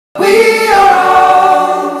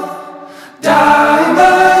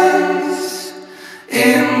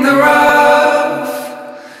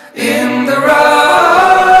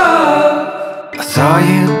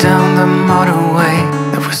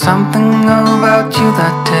about you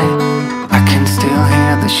that day. I can still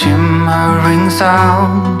hear the shimmering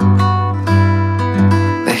sound.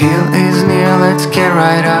 The hill is near, let's get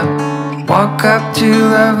right up. Walk up to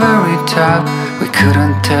the very top. We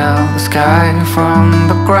couldn't tell the sky from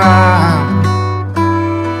the ground.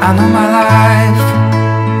 I know my life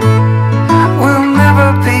will never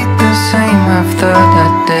be the same after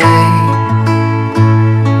that day.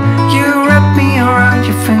 You wrap me around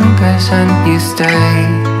your fingers and you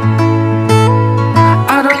stay.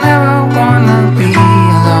 I don't ever wanna be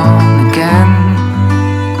alone again.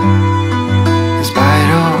 In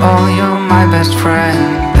spite of all, you're my best friend.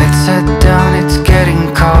 Let's sit down, it's getting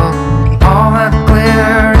cold. All that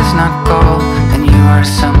glitter is not gold, and you are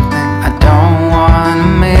something I don't wanna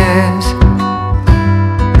miss.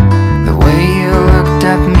 The way you looked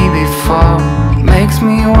at me before makes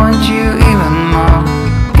me want you even more.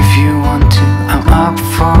 If you want to, I'm up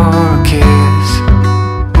for a kiss.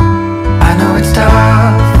 I know it's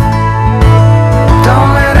tough.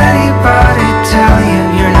 Don't let anybody tell you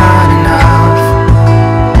you're not enough.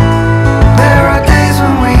 There are days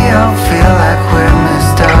when we all feel like we're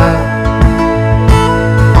messed up,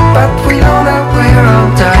 but we know that we're all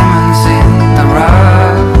diamonds in the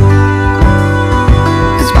rough.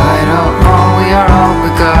 In spite of all, we are all we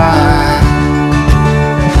got.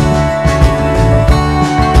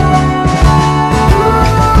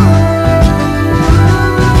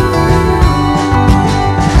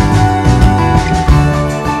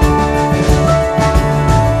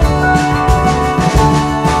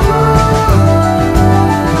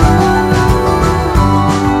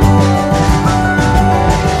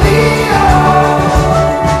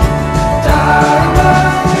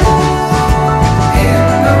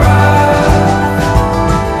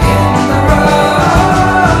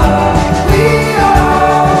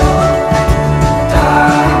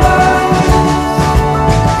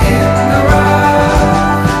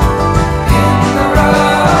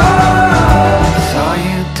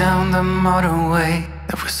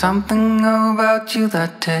 Something about you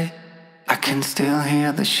that day. I can still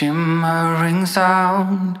hear the shimmering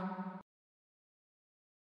sound.